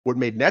what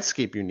made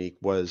Netscape unique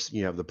was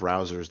you have the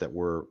browsers that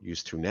we're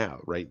used to now,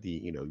 right?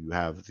 You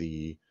have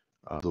the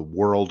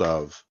world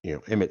of,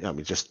 image. I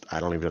mean, just I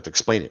don't even have to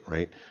explain it,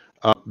 right?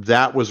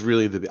 That was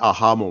really the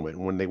aha moment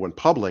when they went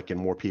public and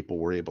more people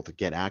were able to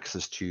get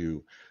access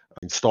to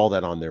install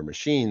that on their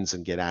machines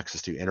and get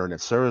access to internet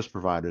service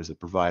providers that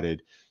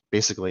provided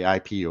basically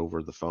IP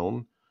over the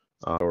phone,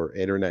 or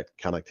internet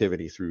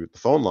connectivity through the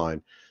phone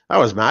line. That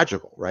was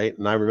magical, right?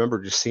 And I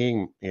remember just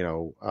seeing,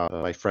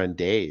 my friend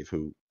Dave,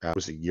 who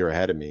was a year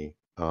ahead of me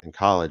in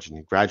college, and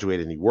he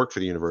graduated and he worked for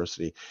the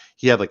university.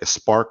 He had like a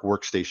Spark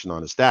workstation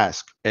on his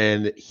desk,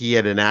 and he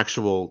had an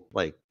actual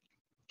like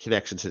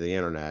connection to the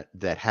internet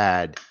that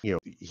had,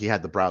 he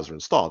had the browser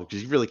installed,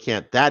 because you really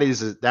can't. That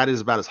is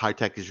about as high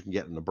tech as you can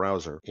get in a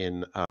browser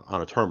in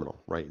on a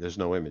terminal, right? There's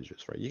no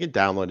images, right? You can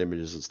download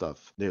images and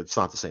stuff. It's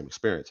not the same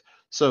experience.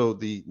 So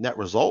the net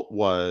result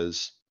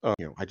was,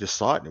 I just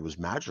saw it and it was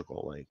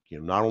magical. Like,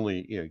 not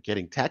only,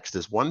 getting text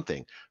is one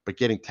thing, but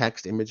getting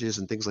text, images,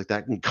 and things like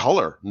that in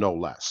color, no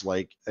less.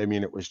 Like, I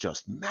mean, it was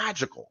just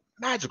magical,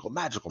 magical,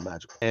 magical,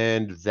 magical.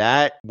 And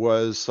that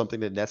was something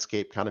that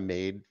Netscape kind of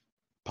made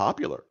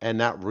popular,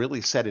 and that really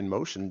set in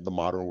motion the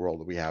modern world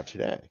that we have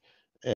today.